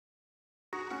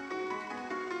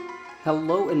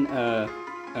Hello and,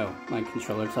 oh, my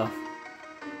controller's off.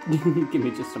 Give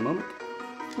me just a moment.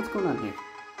 What's going on here?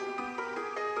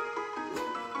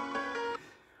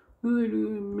 I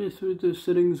mess with the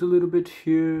settings a little bit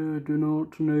here. Do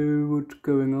not know what's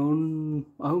going on.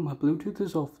 Oh, my Bluetooth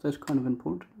is off. That's kind of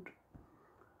important.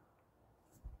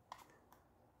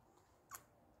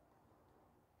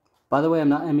 By the way, I'm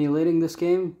not emulating this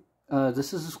game.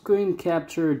 This is a screen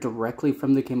capture directly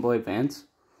from the Game Boy Advance.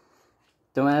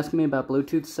 Don't ask me about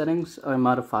Bluetooth settings. I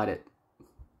modified it.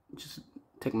 Just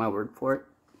take my word for it.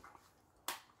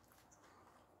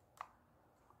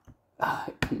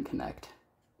 I couldn't connect.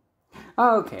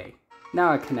 Okay,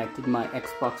 now I connected my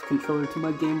Xbox controller to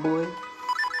my Game Boy.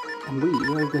 And we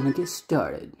are gonna get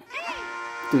started.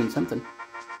 Doing something.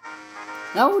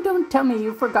 Oh, don't tell me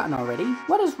you've forgotten already.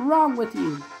 What is wrong with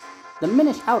you? The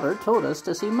Minish Outer told us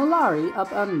to see Malari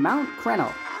up on Mount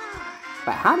Krennel.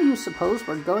 But how do you suppose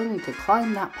we're going to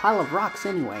climb that pile of rocks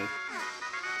anyway?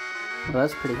 Well,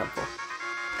 that's pretty helpful.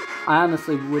 I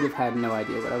honestly would have had no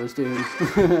idea what I was doing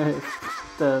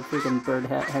if the freaking bird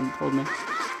hat hadn't told me.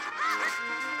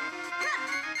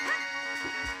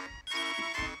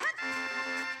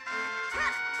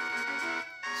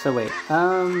 So wait,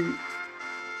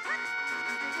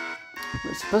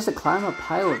 we're supposed to climb a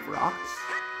pile of rocks?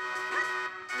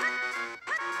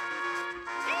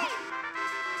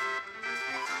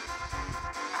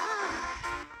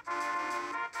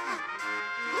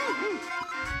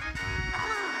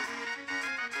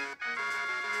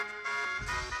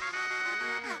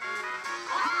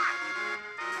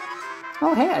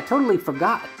 Oh hey, I totally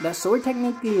forgot. That sword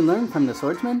technique you learned from the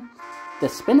swordsman? The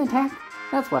spin attack?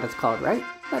 That's what it's called, right?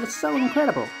 That is so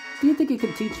incredible. Do you think you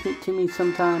could teach it to me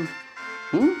sometime?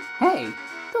 Hey,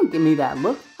 don't give me that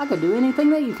look. I could do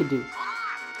anything that you could do.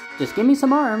 Just give me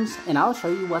some arms, and I'll show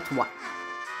you what's what.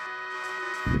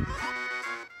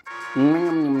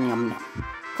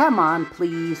 Come on,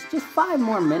 please. Just 5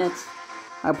 more minutes.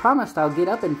 I promised I'll get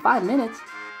up in 5 minutes.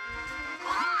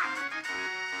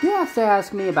 You don't have to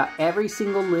ask me about every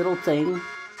single little thing.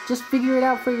 Just figure it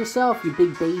out for yourself, you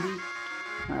big baby.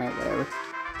 Alright, whatever.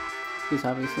 He's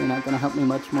obviously not going to help me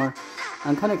much more.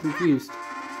 I'm kind of confused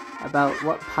about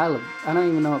what pile of... I don't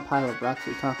even know what pile of rocks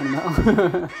he's talking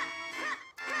about.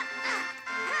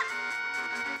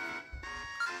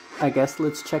 I guess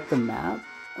let's check the map.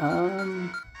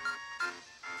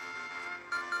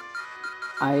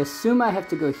 I assume I have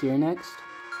to go here next.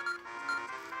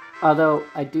 Although,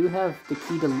 I do have the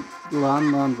key to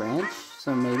Lon Lon Ranch,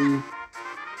 so maybe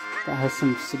that has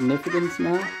some significance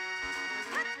now.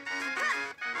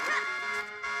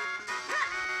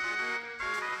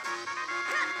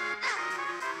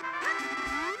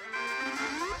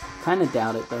 Kinda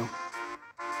doubt it, though.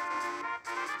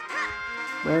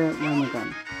 Where am I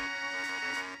going?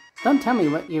 Don't tell me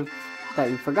that you've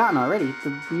forgotten already. The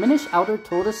Minish Outer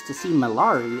told us to see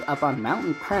Malari up on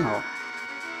Mountain Krennel.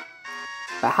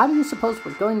 But how do you suppose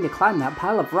we're going to climb that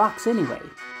pile of rocks anyway?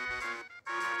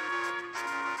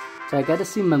 So I gotta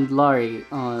see Malari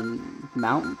on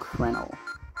Mount Krennel.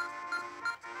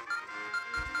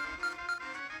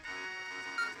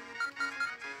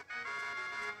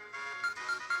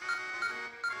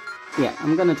 Yeah,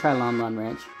 I'm gonna try Lon Lon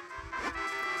Ranch.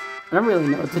 I don't really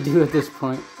know what to do at this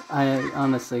point. I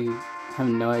honestly have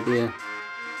no idea.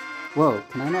 Whoa,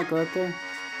 can I not go up there?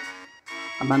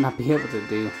 I might not be able to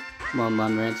do Lon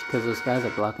Lon Ranch because those guys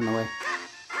are blocking the way.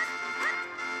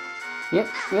 Yep.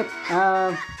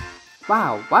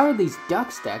 Wow, why are these duck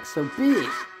stacks so big?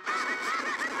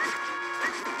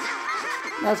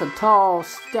 That's a tall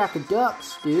stack of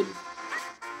ducks, dude.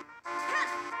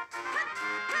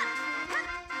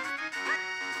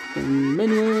 And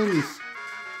minions!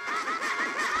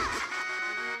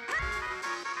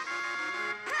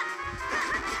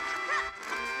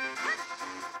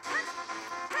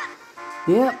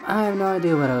 Yep, I have no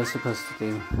idea what I was supposed to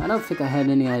do. I don't think I had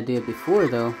any idea before,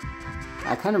 though.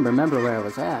 I kind of remember where I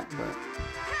was at, but...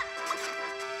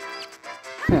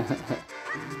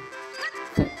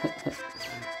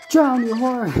 Drown, you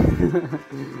whore!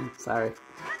 Sorry.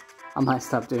 I might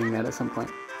stop doing that at some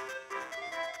point.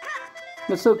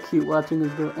 It's so cute watching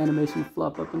his little animation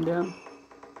flop up and down.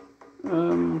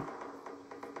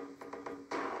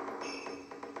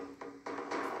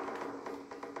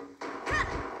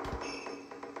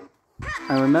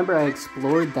 I remember I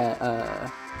explored that,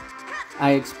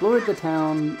 I explored the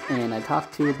town, and I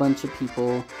talked to a bunch of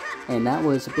people, and that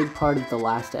was a big part of the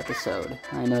last episode.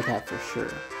 I know that for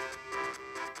sure.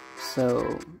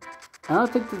 So, I don't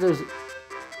think that there's...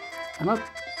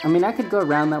 I mean, I could go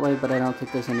around that way, but I don't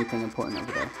think there's anything important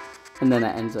over there. And then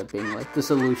that ends up being, like, the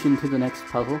solution to the next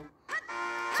puzzle.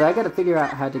 So So I gotta figure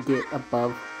out how to get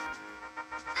above.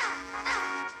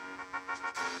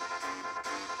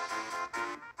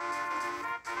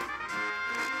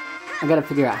 I gotta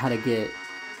figure out how to get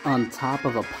on top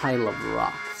of a pile of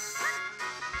rocks.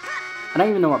 I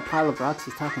don't even know what pile of rocks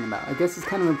he's talking about. I guess it's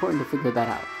kind of important to figure that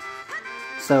out.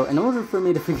 So in order for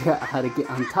me to figure out how to get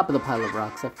on top of the pile of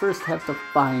rocks, I first have to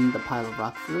find the pile of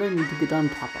rocks that I need to get on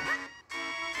top of.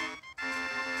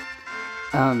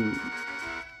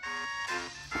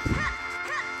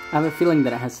 I have a feeling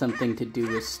that it has something to do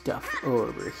with stuff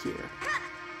over here.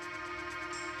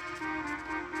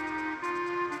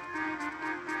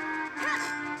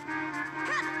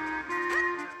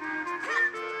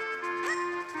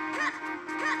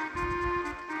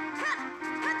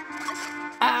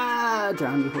 Ah,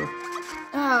 drown you whore.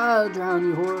 Ah, drown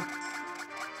you whore.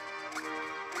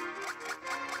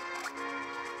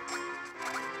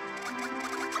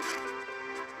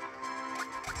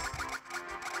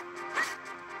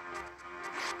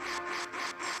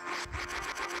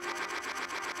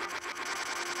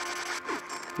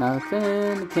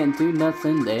 Nothing, can't do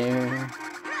nothing there.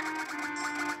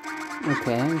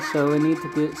 Okay, so we need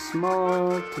to get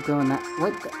small to go in that.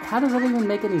 What? How does that even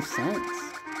make any sense?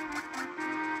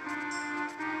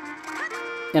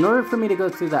 In order for me to go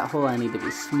through that hole, I need to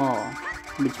be small.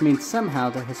 Which means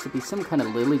somehow there has to be some kind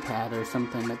of lily pad or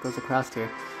something that goes across here.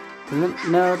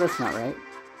 No, that's not right.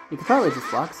 You could probably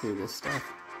just walk through this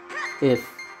stuff. If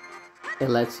it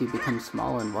lets you become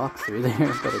small and walk through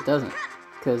there, but it doesn't.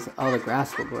 Because all the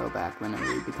grass will grow back whenever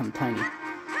you become tiny.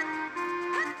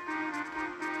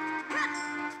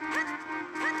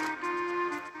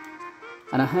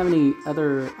 I don't have any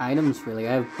other items really.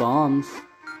 I have bombs.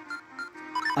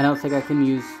 I don't think I can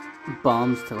use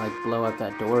bombs to like blow up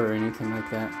that door or anything like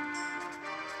that.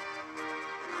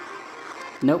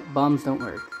 Nope, bombs don't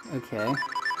work. Okay.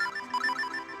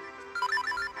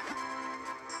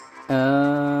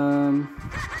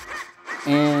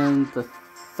 And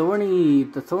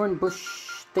the thorn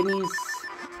bush thingies.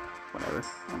 Whatever.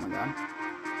 Oh my god.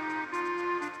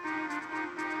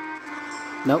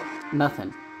 Nope,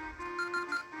 nothing.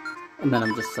 And then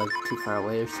I'm just like too far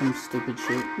away or some stupid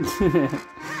shit.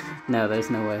 No, there's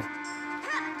no way.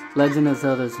 Legend of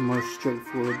Zelda is more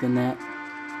straightforward than that.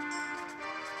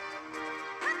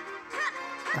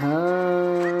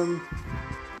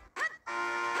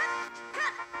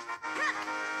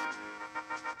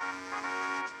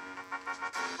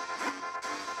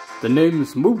 The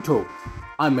name's Muto.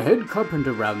 I'm a head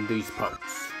carpenter around these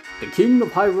parts. The King of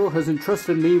Hyrule has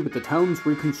entrusted me with the town's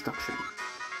reconstruction.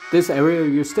 This area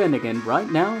you're standing in right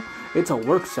now, it's a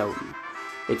work zone.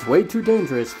 It's way too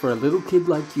dangerous for a little kid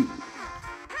like you.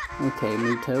 Okay,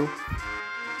 Muto.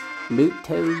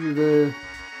 Muto the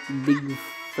big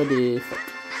footy foot.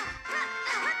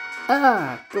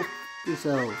 Ah, go f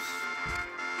yourselves.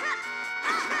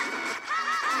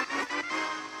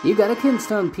 You got a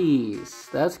kinstone piece.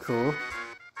 That's cool.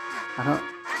 I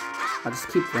just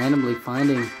keep randomly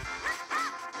finding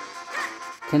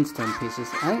kinstone pieces.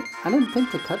 I didn't think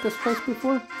to cut this place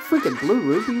before. Freaking blue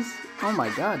rubies. Oh my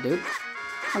god, dude.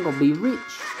 I'm gonna be rich.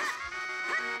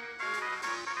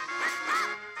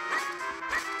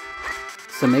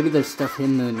 So maybe there's stuff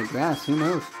hidden in the grass. Who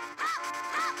knows?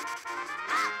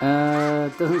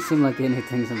 Doesn't seem like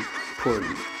anything's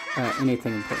important.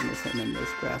 Anything important is hidden in this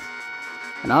grass.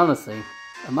 And honestly,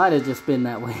 it might have just been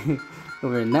that way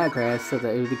over in that grass so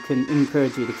that it can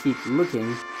encourage you to keep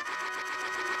looking.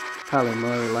 Probably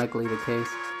more likely the case.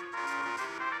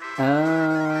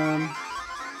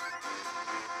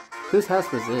 Whose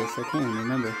house was this? I can't even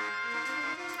remember.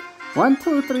 1,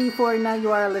 2, 3, 4, now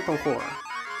you are a little whore.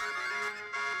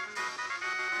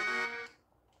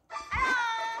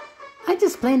 I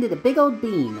just planted a big old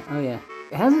bean. Oh yeah.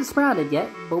 It hasn't sprouted yet,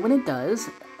 but when it does,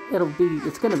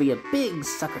 it's gonna be a big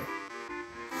sucker.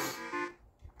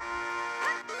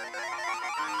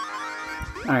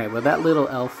 Alright, well that little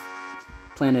elf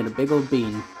planted a big old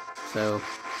bean, so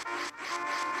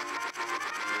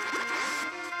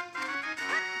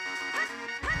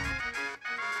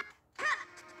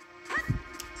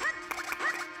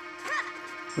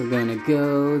we're gonna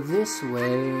go this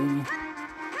way.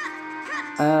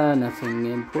 Nothing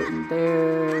important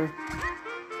there.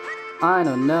 I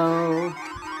don't know.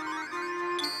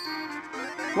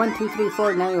 1, 2, 3,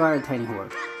 4, now you are a tiny whore.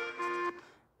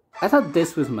 I thought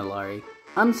this was Malari.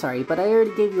 I'm sorry, but I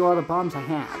already gave you all the bombs I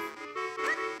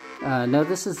have. No,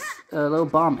 this is a little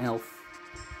bomb elf.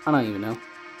 I don't even know.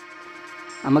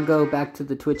 I'm gonna go back to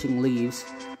the twitching leaves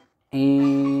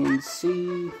and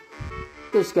see.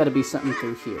 There's gotta be something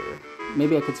through here.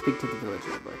 Maybe I could speak to the village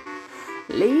boy.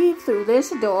 Leave through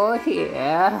this door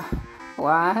here.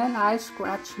 While I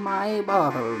scratch my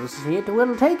balls, it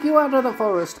will take you out of the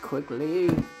forest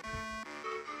quickly.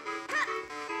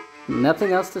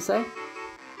 Nothing else to say?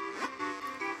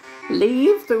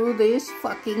 Leave through this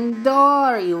fucking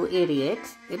door, you idiot.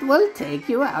 It will take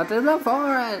you out of the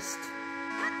forest.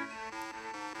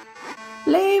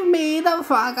 Leave me the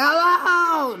fuck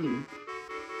alone!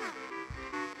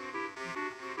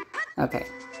 Okay.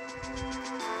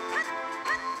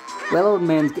 Well, old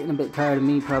man's getting a bit tired of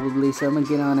me probably, so I'm gonna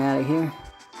get on out of here.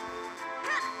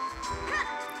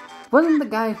 Wasn't the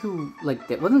guy who,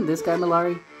 wasn't this guy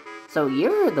Malari? So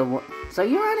you're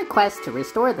on a quest to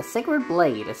restore the sacred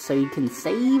blade so you can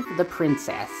save the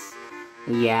princess.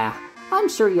 Yeah, I'm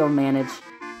sure you'll manage.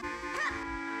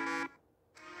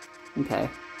 Okay.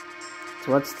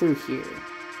 So what's through here?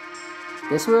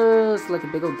 This was like a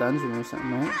big old dungeon or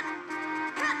something, right?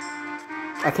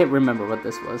 I can't remember what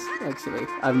this was, actually.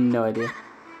 I have no idea.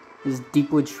 This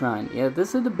Deepwood Shrine. Yeah,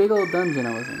 this is the big old dungeon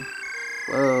I was in.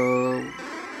 Whoa.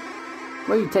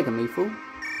 Where are you taking me, fool?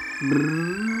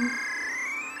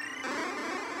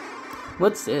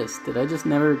 What's this? Did I just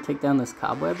never take down this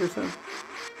cobweb or something?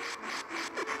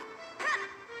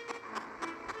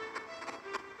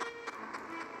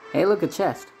 Hey, look, a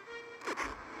chest.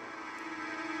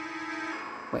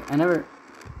 Wait, I never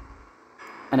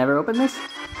opened this?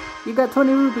 You got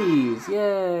 20 rupees!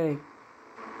 Yay!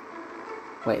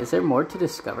 Wait, is there more to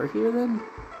discover here then?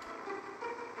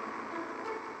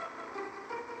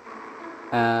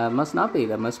 Must not be.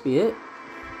 That must be it.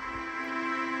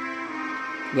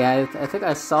 Yeah, I think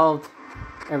I solved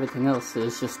everything else.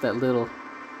 There's just that little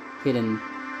hidden,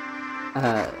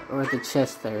 or the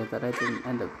chest there that I didn't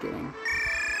end up getting.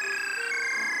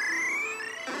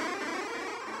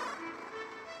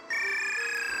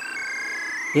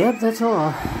 Yep, that's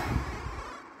all.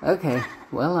 Okay,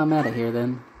 well, I'm out of here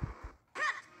then.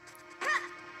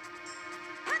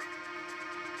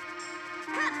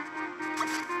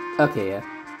 Okay, yeah.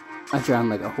 I drowned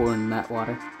like a whore in that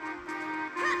water.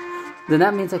 Then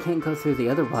that means I can't go through the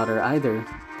other water either.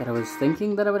 That I was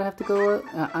thinking that I would have to go.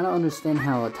 I don't understand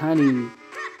how a tiny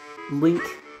Link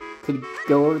could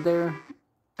go over there.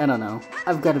 I don't know.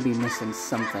 I've got to be missing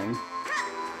something.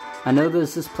 I know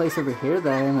there's this place over here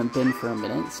that I haven't been for a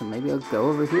minute, so maybe I'll go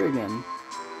over here again.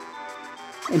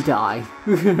 And die.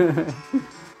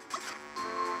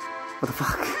 What the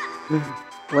fuck?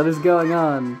 What is going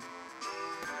on?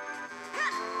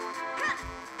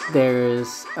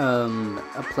 There's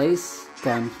a place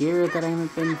down here that I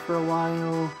haven't been for a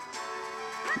while.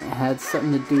 It had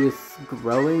something to do with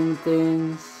growing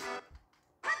things.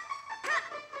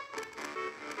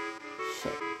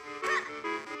 Shit.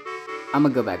 I'm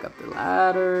gonna go back up the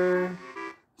ladder.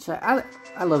 So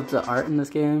I love the art in this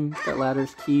game. That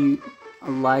ladder's cute. I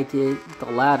like it.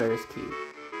 The ladder is cute.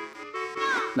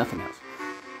 Nothing else.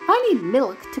 I need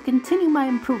milk to continue my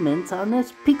improvements on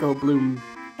this Pico Bloom.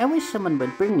 I wish someone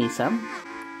would bring me some.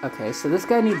 Okay, so this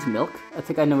guy needs milk. I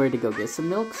think I know where to go get some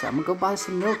milk, so I'm gonna go buy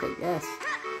some milk, I guess.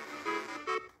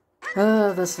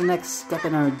 That's the next step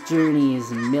in our journey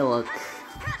is milk.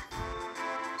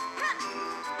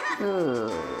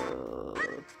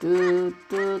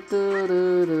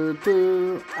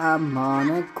 I'm on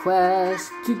a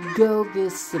quest to go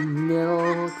get some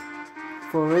milk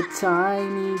for a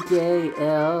tiny gay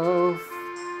elf.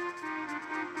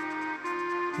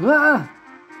 Ah!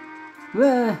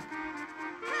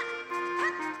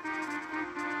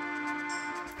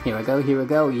 Here we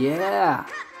go, yeah!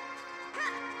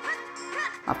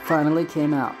 I finally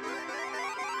came out.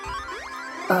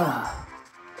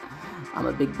 I'm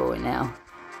a big boy now.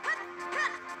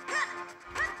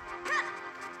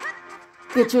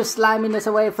 Get your sliminess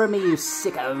away from me, you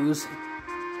sickos!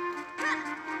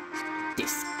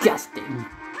 Disgusting!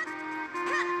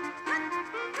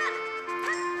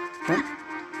 Huh?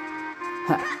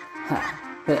 Ha! Ha,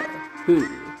 ha, hoo,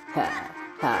 ha,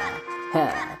 ha, ha,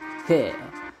 ha.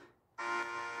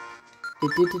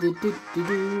 Fuck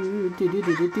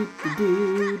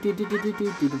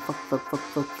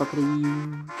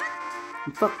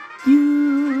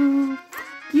you,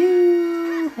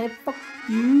 hey, fuck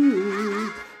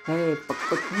you, hey,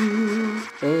 fuck you,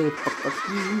 hey, fuck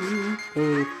you,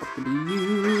 hey,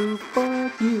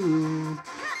 fuck you.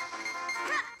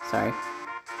 Sorry.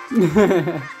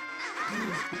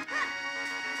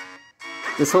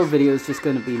 This whole video is just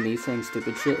going to be me saying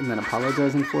stupid shit and then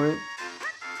apologizing for it.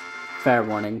 Fair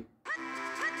warning.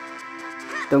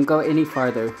 Don't go any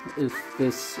farther if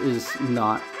this is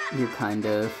not your kind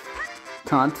of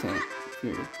content.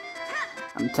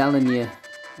 I'm telling you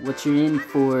what you're in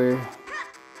for.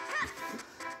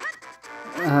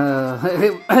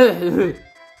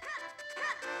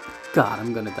 God,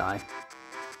 I'm gonna die.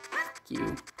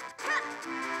 you.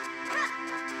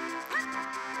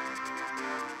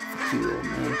 Fuck you, old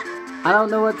man. I don't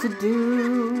know what to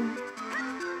do.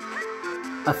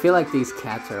 I feel like these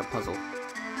cats are a puzzle.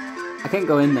 I can't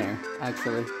go in there,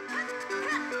 actually.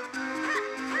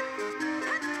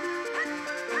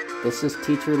 This is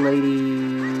teacher lady,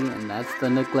 and that's the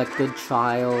neglected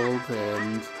child,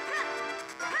 and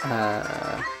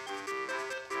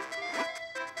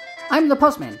I'm the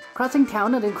postman, crossing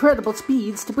town at incredible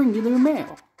speeds to bring you your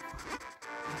mail.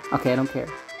 Okay, I don't care.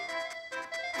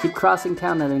 Keep crossing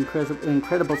town at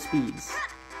incredible speeds.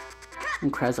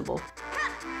 Incredible.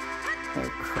 They're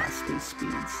crusty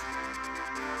speeds.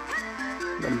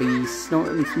 I'm gonna be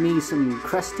snorting me some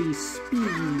crusty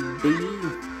speed, baby.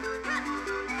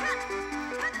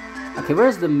 Okay,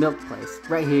 where's the milk place?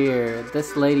 Right here.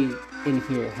 This lady in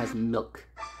here has milk.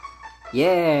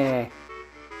 Yeah!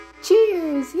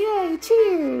 Cheers! Yay!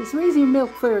 Cheers! Raise your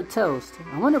milk for a toast.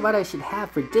 I wonder what I should have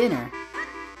for dinner.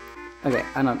 Okay,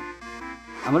 I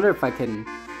wonder if I can...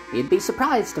 You'd be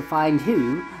surprised to find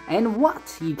who and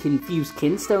what you can fuse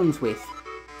kinstones with.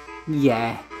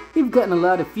 Yeah, you've gotten a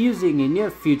lot of fusing in your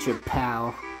future,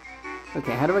 pal.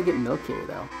 Okay, how do I get milk here,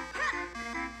 though?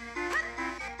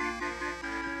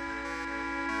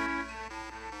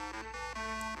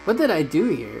 What did I do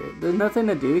here? There's nothing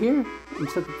to do here? I'm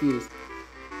so confused.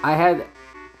 I had...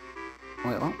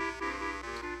 Wait, what?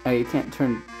 Oh, you can't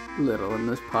turn little in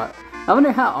this pot. I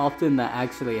wonder how often that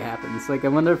actually happens. Like, I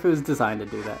wonder if it was designed to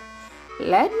do that.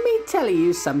 Let me tell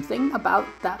you something about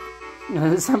that.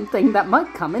 Something that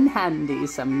might come in handy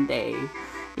someday.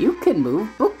 You can move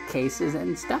bookcases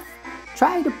and stuff.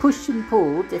 Try to push and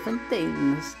pull different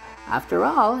things. After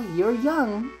all, you're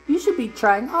young. You should be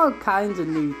trying all kinds of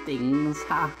new things,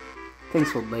 ha.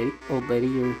 Thanks, old lady. Old lady,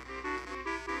 you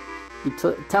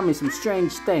tell me some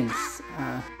strange things.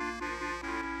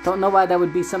 Don't know why that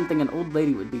would be something an old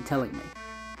lady would be telling me.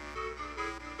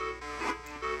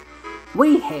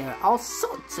 We hear all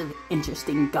sorts of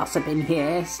interesting gossip in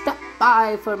here. Stop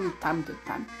by from time to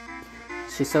time.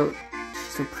 She's so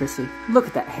prissy. Look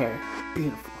at that hair.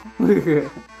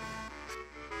 Beautiful.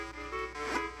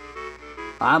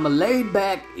 I'm a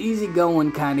laid-back,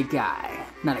 easy-going kind of guy.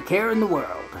 Not a care in the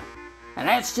world. And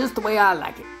that's just the way I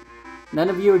like it. None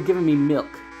of you are giving me milk.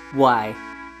 Why?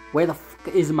 Where the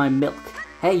fuck is my milk?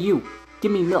 Hey, you.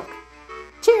 Give me milk.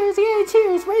 Cheers, yay,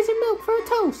 cheers. Raise your milk for a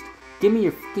toast. Give me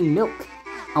your fucking milk.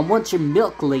 I want your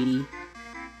milk, lady.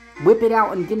 Whip it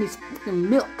out and give me some fucking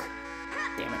milk.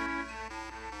 Damn it.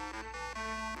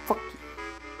 Fuck you.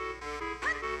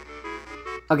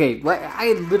 Okay, what?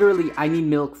 I need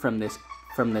milk from this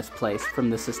place, from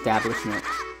this establishment.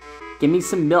 Give me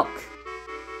some milk.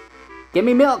 Give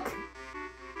me milk!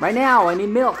 Right now, I need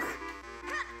milk!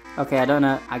 Okay, I don't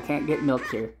know. I can't get milk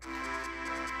here.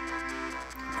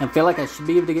 I feel like I should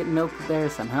be able to get milk there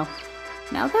somehow.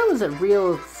 Now, that was a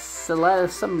real...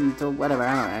 something to whatever.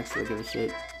 I don't actually give a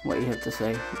shit what you have to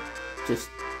say. Just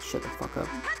shut the fuck up.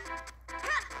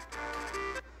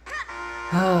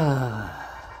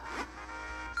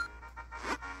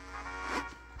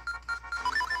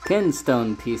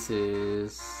 Kinstone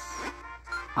pieces.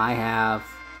 I have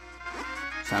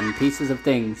some pieces of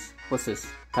things. What's this?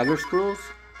 Tiger scrolls?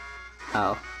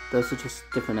 Oh, those are just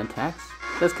different attacks?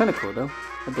 That's kind of cool though.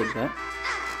 I dig that.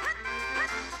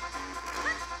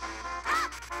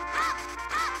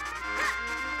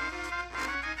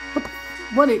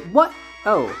 What?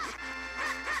 Oh.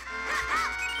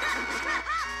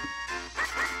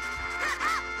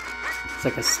 It's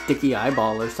like a sticky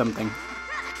eyeball or something.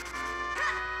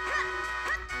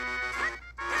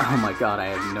 Oh my god, I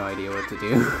have no idea what to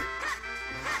do.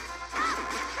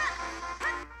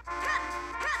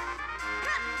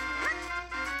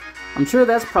 I'm sure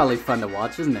that's probably fun to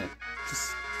watch, isn't it?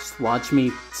 Just watch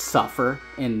me suffer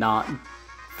and not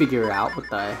figure out what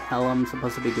the hell I'm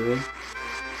supposed to be doing.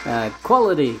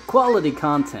 Quality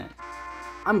content.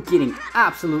 I'm getting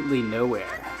absolutely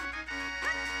nowhere.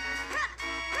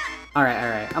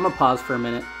 Alright. I'm gonna pause for a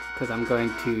minute, because I'm going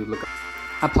to look up.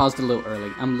 I paused a little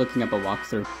early. I'm looking up a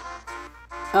walkthrough.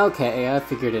 Okay, I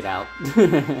figured it out.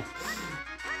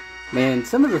 Man,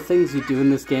 some of the things you do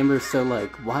in this game are so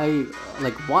why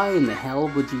in the hell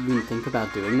would you even think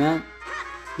about doing that?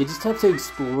 You just have to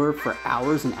explore for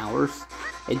hours and hours.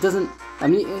 It doesn't,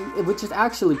 which is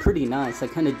actually pretty nice. I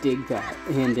kind of dig that.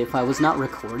 And if I was not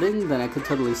recording, then I could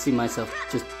totally see myself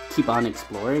just keep on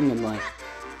exploring and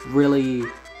really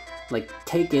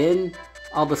take in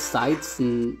all the sights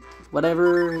and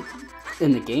whatever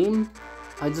in the game.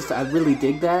 I really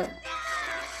dig that.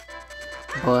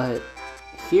 But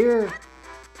here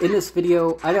in this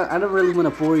video, I don't really want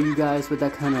to bore you guys with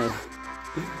that kind of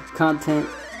content.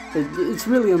 It's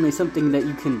really only something that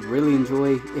you can really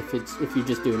enjoy if you're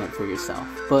just doing it for yourself.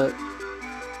 But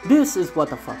this is what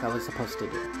the fuck I was supposed to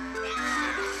do.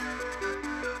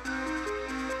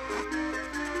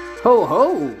 Ho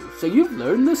ho! So you've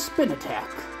learned the spin attack.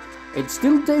 It's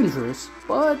still dangerous,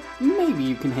 but maybe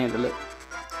you can handle it.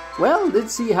 Well,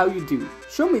 let's see how you do.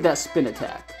 Show me that spin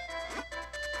attack.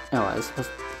 Oh, I was supposed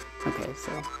to... Okay,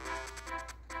 so...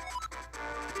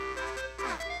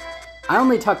 I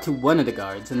only talked to one of the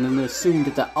guards, and then assumed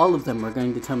that all of them were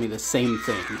going to tell me the same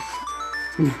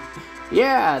thing.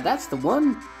 Yeah, that's the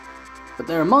one. But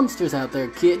there are monsters out there,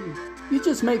 kid. You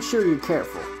just make sure you're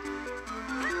careful.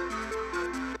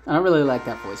 I don't really like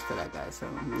that voice for that guy, so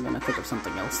I'm gonna think of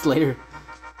something else later.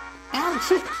 Oh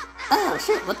shit! Oh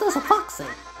shit! What does a fox say?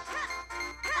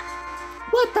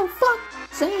 What the fuck?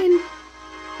 Saying,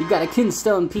 you got a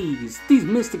kinstone piece. These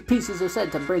mystic pieces are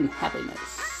said to bring happiness.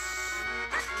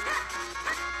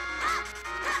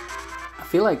 I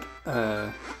feel like,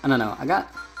 I don't know, I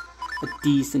got a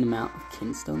decent amount of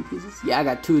kinstone pieces. Yeah, I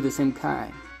got 2 of the same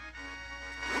kind.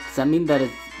 Does that mean that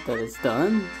it's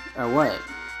done? Or what?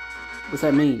 What's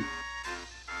that mean?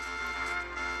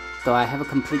 Do I have a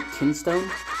complete kinstone?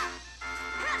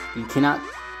 You cannot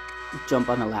jump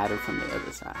on a ladder from the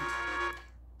other side.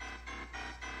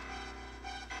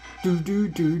 Do do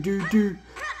do do do.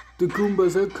 The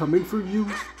Goombas are coming for you.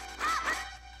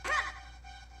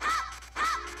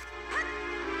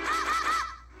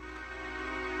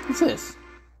 What's this?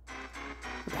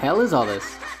 What the hell is all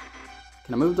this?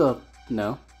 Can I move the...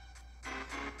 No.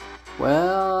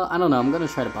 Well, I don't know. I'm gonna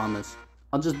try to bomb this.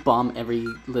 I'll just bomb every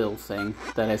little thing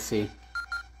that I see.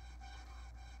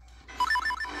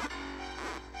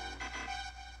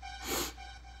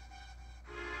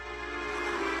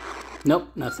 Nope,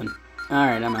 nothing.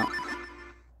 Alright, I'm out.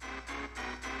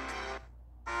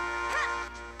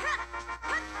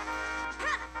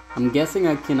 I'm guessing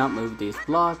I cannot move these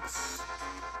blocks.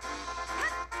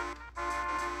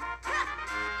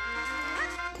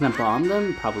 Can I bomb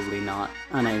them? Probably not.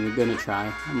 I'm not even gonna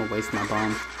try. I'm gonna waste my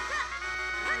bomb.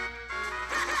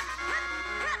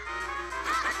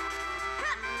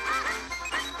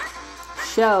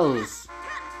 Shells.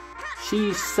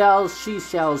 She sells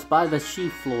seashells by the sea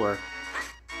floor.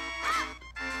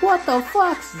 What the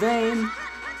fuck, Zane?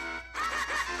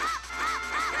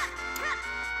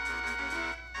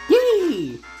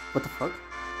 Yee! What the fuck?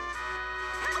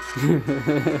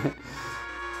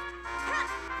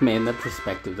 Man, that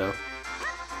perspective though.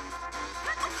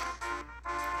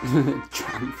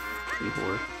 Giant fucking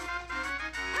whore.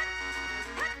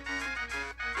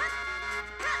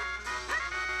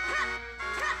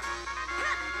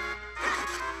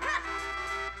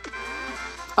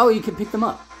 Oh, you can pick them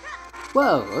up.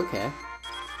 Whoa, okay.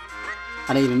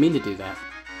 I didn't even mean to do that.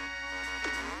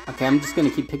 Okay, I'm just gonna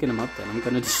keep picking them up then. I'm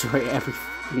gonna destroy every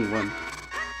fucking one.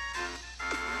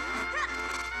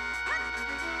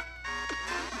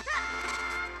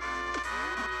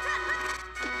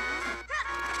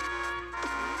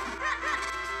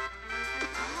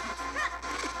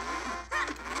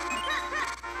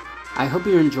 I hope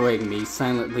you're enjoying me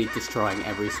silently destroying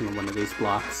every single one of these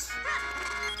blocks.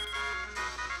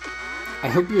 I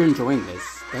hope you're enjoying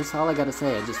this. That's all I gotta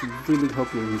say. I just really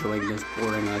hope you're enjoying this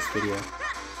boring ass video.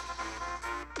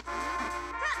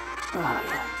 Ah,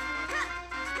 yeah.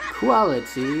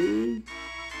 Quality.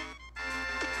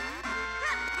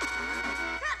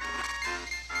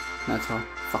 That's all.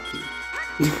 Fuck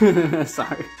you.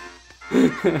 Sorry.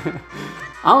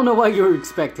 I don't know what you were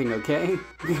expecting, okay?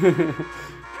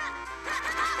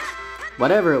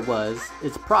 Whatever it was,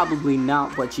 it's probably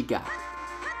not what you got.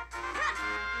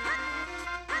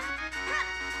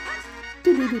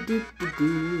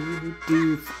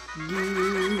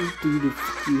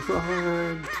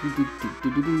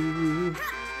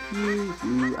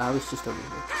 I was just over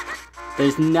here.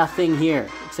 There's nothing here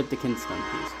except the kinstone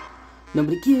piece.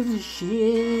 Nobody gives a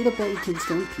shit about your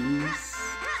kinstone piece.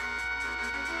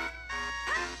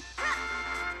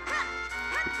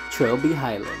 Trilby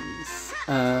Highlands.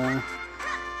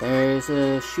 There's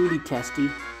a shooty testy.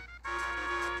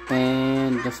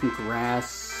 And there's some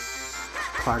grass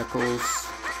particles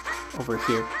over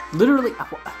here. Literally,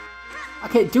 I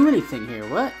can't do anything here.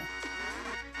 What?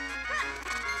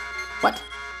 What?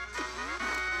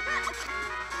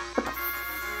 What the?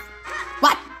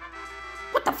 What?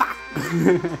 What the fuck?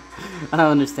 I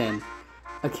don't understand.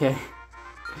 Okay.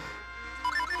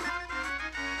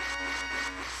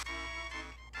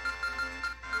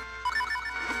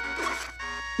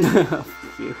 Fuck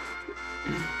you.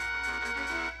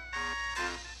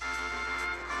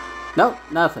 Nope,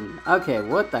 nothing. Okay,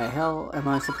 what the hell am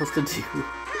I supposed to do?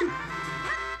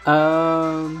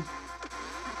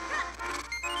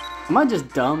 Am I just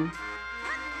dumb?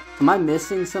 Am I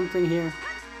missing something here?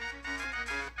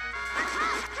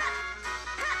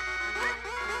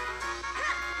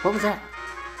 What was that?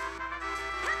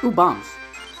 Ooh, bombs.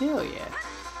 Hell yeah.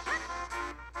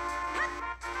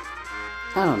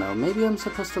 I don't know, maybe I'm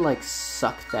supposed to like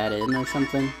suck that in or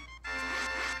something?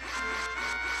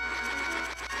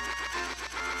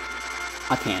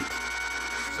 I can't.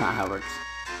 It's not how it works.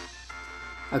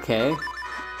 Okay.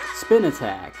 Spin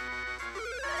attack.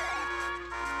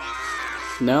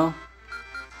 No?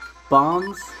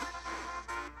 Bombs?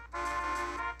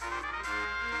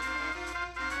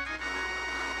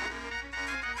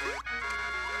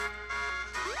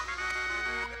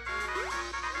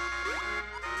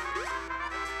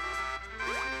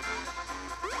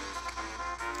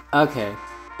 Okay,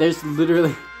 there's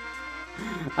literally...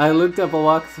 I looked up a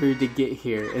walkthrough to get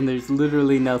here, and there's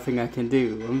literally nothing I can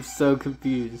do. I'm so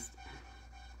confused.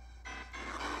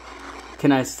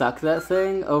 Can I suck that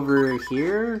thing over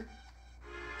here?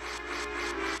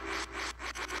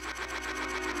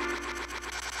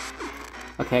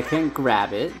 Okay, I can't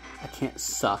grab it. I can't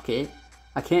suck it.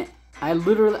 I can't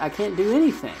do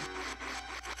anything.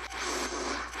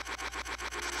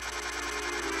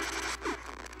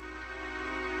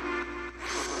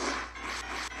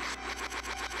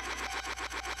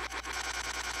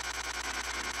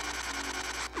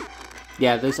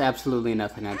 Yeah, there's absolutely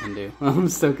nothing I can do. I'm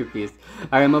so confused.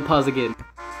 Alright, I'm gonna pause again.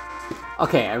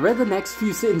 Okay, I read the next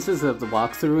few sentences of the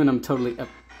walkthrough and I'm totally...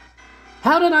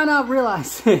 How did I not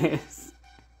realize this?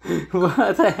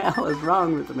 What the hell is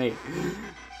wrong with me?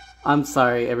 I'm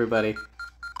sorry, everybody.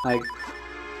 Like...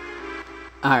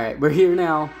 Alright, we're here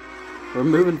now. We're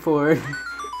moving forward.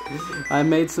 I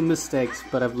made some mistakes,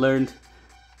 but I've learned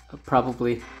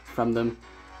probably from them.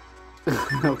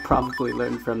 I'll probably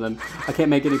learn from them. I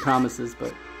can't make any promises,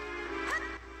 but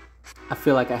I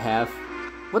feel like I have.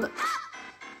 What the?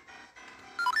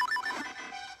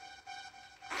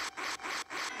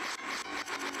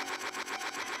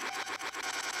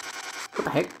 What the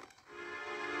heck?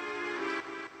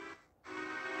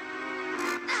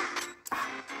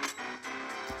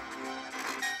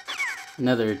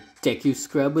 Another Deku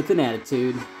scrub with an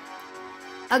attitude.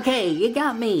 Okay, you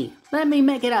got me. Let me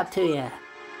make it up to you.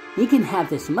 You can have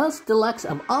this most deluxe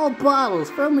of all bottles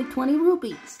for only 20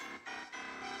 rupees.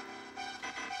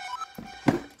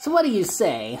 So what do you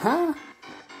say, huh?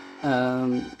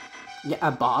 Yeah, a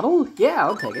bottle? Yeah,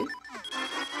 I'll take it.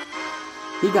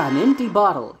 You got an empty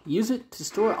bottle. Use it to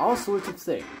store all sorts of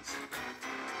things.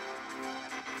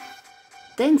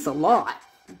 Thanks a lot.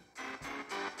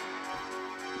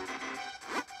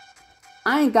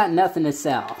 I ain't got nothing to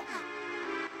sell.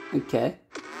 Okay.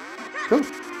 Cool.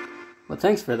 Well,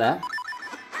 thanks for that.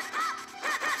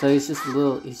 So he's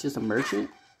just a merchant?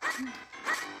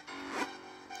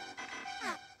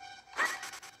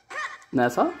 And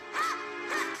that's all?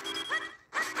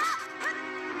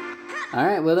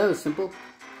 Alright, well that was simple.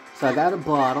 So I got a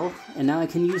bottle, and now I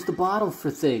can use the bottle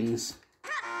for things.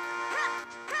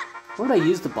 What would I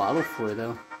use the bottle for,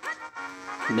 though?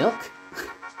 Milk?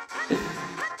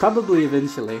 Probably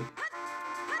eventually.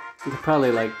 You could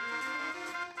probably, like...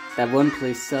 That one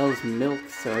place sells milk,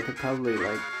 so I could probably,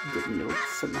 like, get milk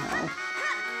somehow.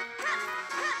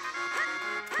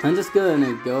 I'm just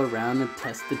gonna go around and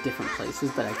test the different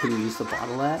places that I can use the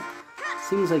bottle at.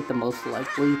 Seems like the most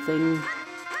likely thing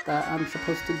that I'm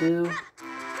supposed to do.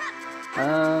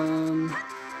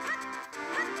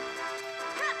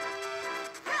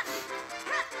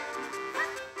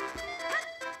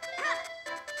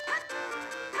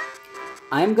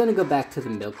 I'm gonna go back to the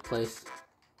milk place.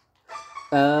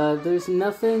 There's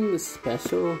nothing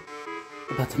special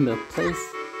about the milk place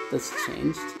that's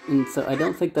changed, and so I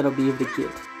don't think that I'll be able to get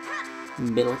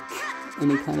milk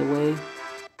any kind of way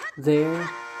there.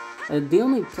 The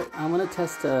only I want to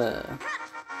test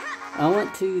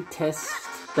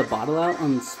the bottle out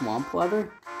on swamp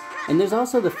water, and there's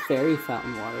also the fairy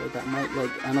fountain water that might,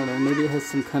 like, I don't know, maybe it has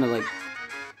some kind of like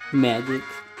magic,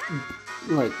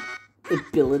 like,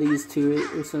 abilities to it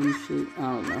or some shit. I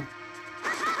don't know.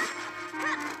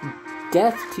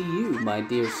 Death to you, my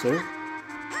dear sir.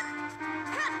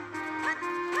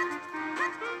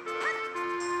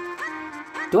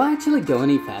 Do I actually go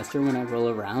any faster when I roll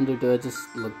around, or do I just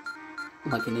look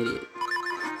like an idiot?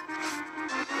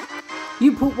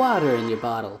 You put water in your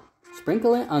bottle.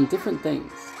 Sprinkle it on different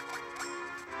things.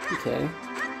 Okay.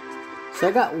 So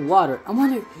I got water. I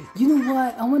wonder, you know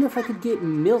what? I wonder if I could get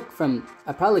milk from...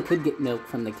 I probably could get milk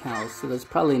from the cows, so that's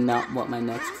probably not what my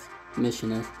next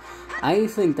mission is. I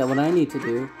think that what I need to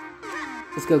do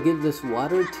is go give this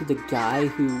water to the guy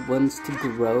who wants to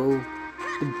grow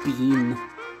the bean.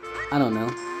 I don't know.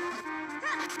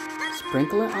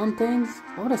 sprinkle it on things?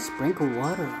 Why would I sprinkle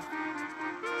water on?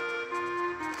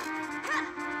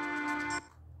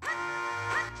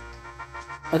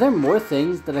 Are there more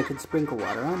things that I could sprinkle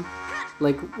water on?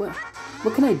 Like,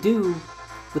 what can I do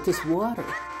with this water?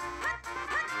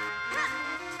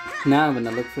 Now I'm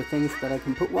gonna look for things that I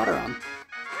can put water on.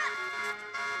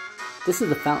 This is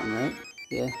the fountain, right?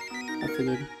 Yeah, I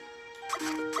figured.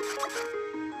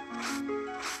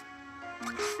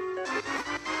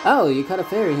 Oh, you caught a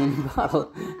fairy in your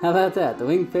bottle. How about that? The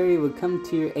winged fairy would come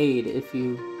to your aid if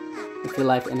your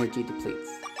life energy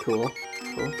depletes. Cool,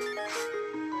 cool.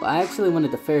 Well, I actually wanted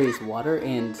the fairy's water,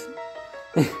 and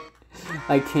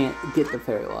I can't get the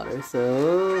fairy water,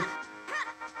 so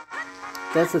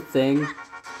that's the thing.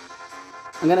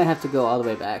 I'm gonna have to go all the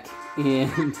way back,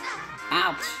 and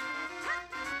ouch!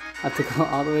 I have to go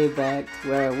all the way back to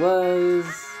where I was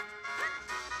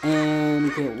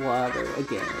and get water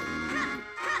again.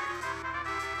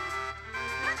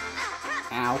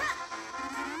 Ow.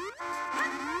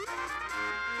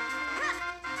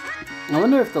 I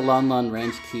wonder if the Lon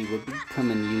Ranch key would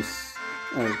come in use,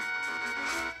 or...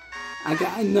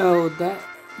 I know that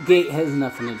gate has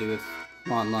nothing to do with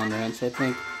Lon Ranch, I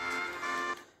think.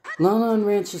 Lon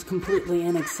Ranch is completely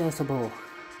inaccessible.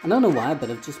 I don't know why, but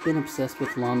I've just been obsessed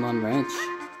with Lon Ranch.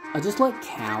 I just like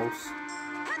cows.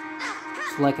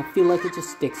 So, like, I feel like it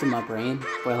just sticks in my brain,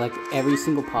 where, like, every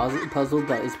single puzzle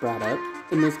that is brought up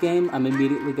in this game, I'm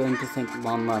immediately going to think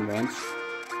Lon Ranch.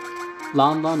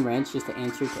 Lon Ranch is the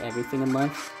answer to everything in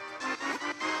life.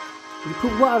 You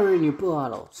put water in your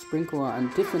bottle, sprinkle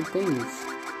on different things.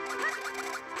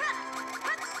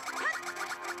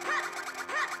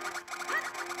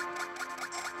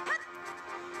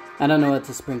 I don't know what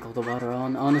to sprinkle the water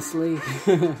on, honestly.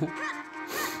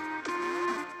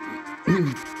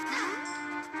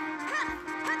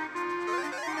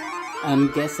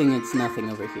 I'm guessing it's nothing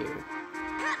over here.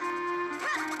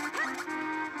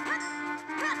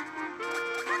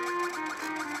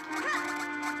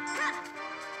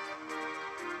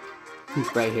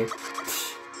 Right here.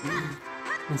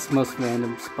 That's the most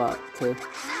random spot to...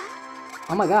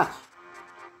 Oh my gosh!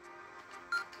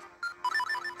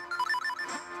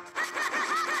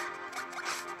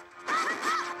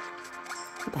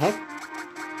 What the heck?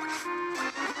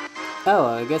 Oh,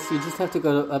 I guess you just have to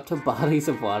go up to bodies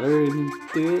of water and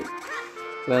do it?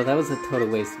 Well, that was a total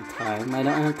waste of time. I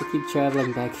don't have to keep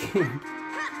traveling back here.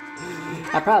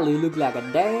 I probably look like a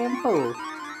damn fool.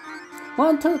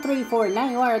 1, 2, 3, 4, now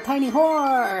you are a tiny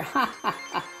whore! Ha ha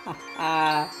ha ha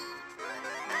ha!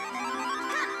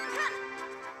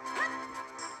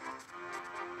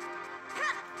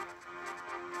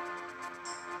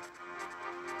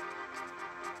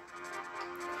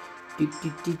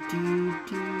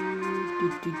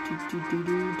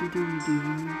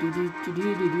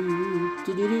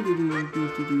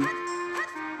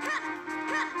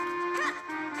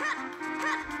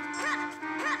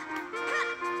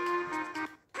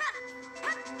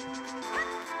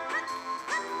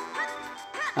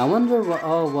 I wonder what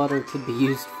all water could be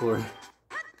used for.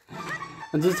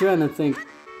 I'm just trying to think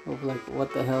of, like,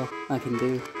 what the hell I can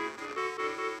do.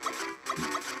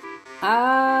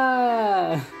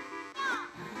 Ah!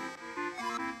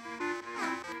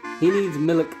 He needs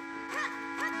milk.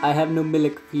 I have no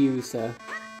milk for you, sir.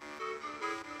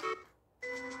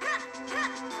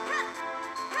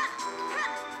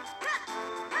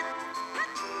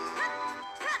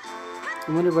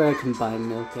 I wonder where I can buy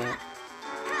milk at.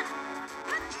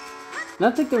 I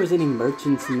don't think there was any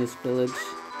merchants in this village.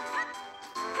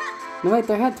 No, wait,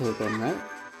 there had to have been, right?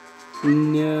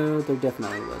 No, there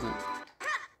definitely wasn't.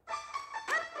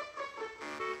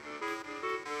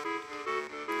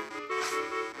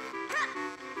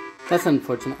 That's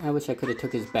unfortunate. I wish I could have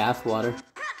took his bath water.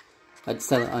 I'd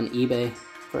sell it on eBay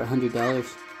for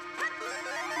 $100.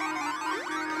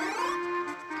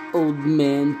 Old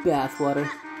man bath water.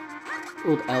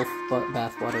 Old elf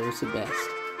bath water is the best.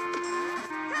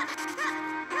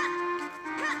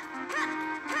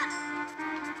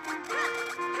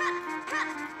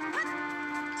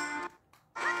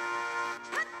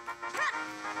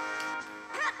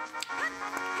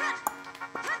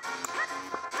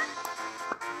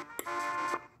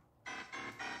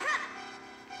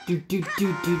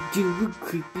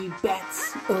 Creepy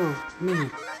bats. Oh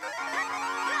man.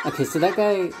 Okay, so that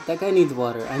guy needs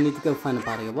water. I need to go find a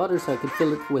body of water so I can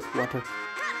fill it with water,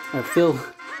 or fill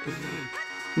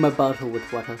my bottle with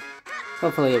water.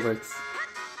 Hopefully it works.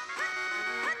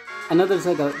 I know there's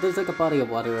like a body of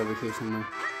water over here somewhere.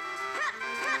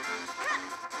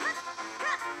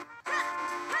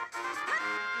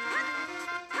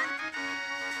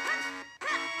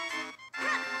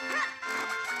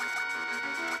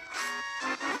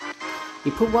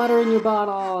 You put water in your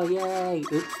bottle, yay!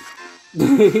 Oops.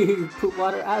 You put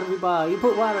water out of your bottle. You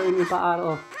put water in your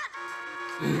bottle.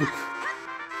 Shit.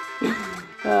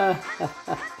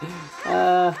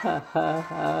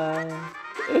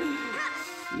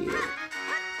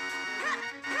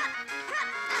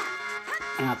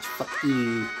 Ouch, fuck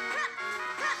you.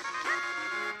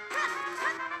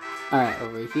 Alright,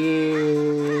 over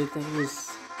here,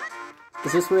 there's...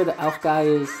 Is this where the elf guy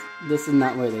is? This is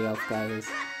not where the elf guy is.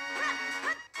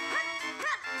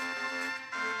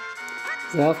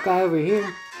 Is the elf guy over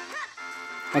here?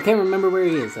 I can't remember where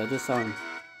he is, I just saw him.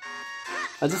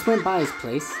 I just went by his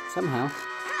place, somehow.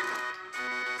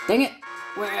 Dang it!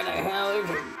 Where the hell is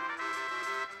he?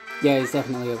 Yeah, he's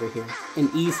definitely over here. In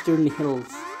Eastern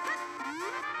Hills.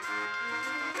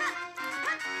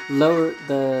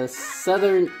 The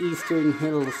southern eastern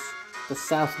hills, the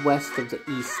southwest of the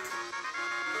east.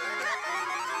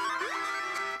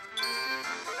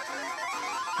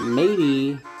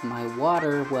 Maybe my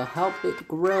water will help it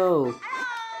grow.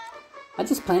 I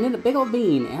just planted a big old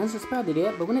bean. It hasn't sprouted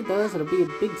yet, but when it does, it'll be a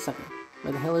big sucker.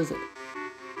 Where the hell is it?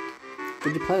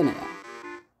 Where'd you plant it at?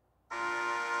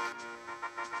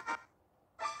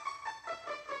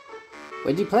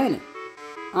 Where'd you plant it?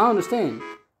 I don't understand.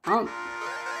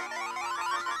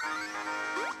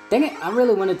 Dang it, I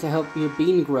really wanted to help your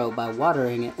bean grow by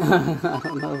watering it. I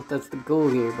don't know if that's the goal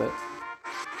here, but...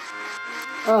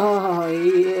 Oh,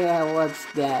 yeah, what's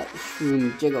that?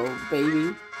 Shroom jiggle,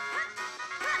 baby.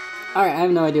 Alright, I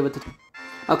have no idea what to do.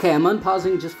 Okay, I'm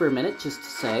unpausing just for a minute, just to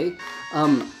say,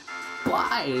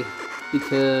 bye!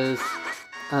 Because,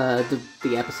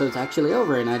 the episode's actually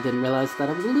over, and I didn't realize that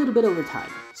I was a little bit over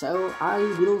time. So, I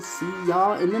will see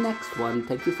y'all in the next one.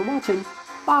 Thank you for watching.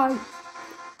 Bye!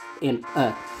 And,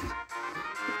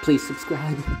 please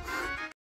subscribe.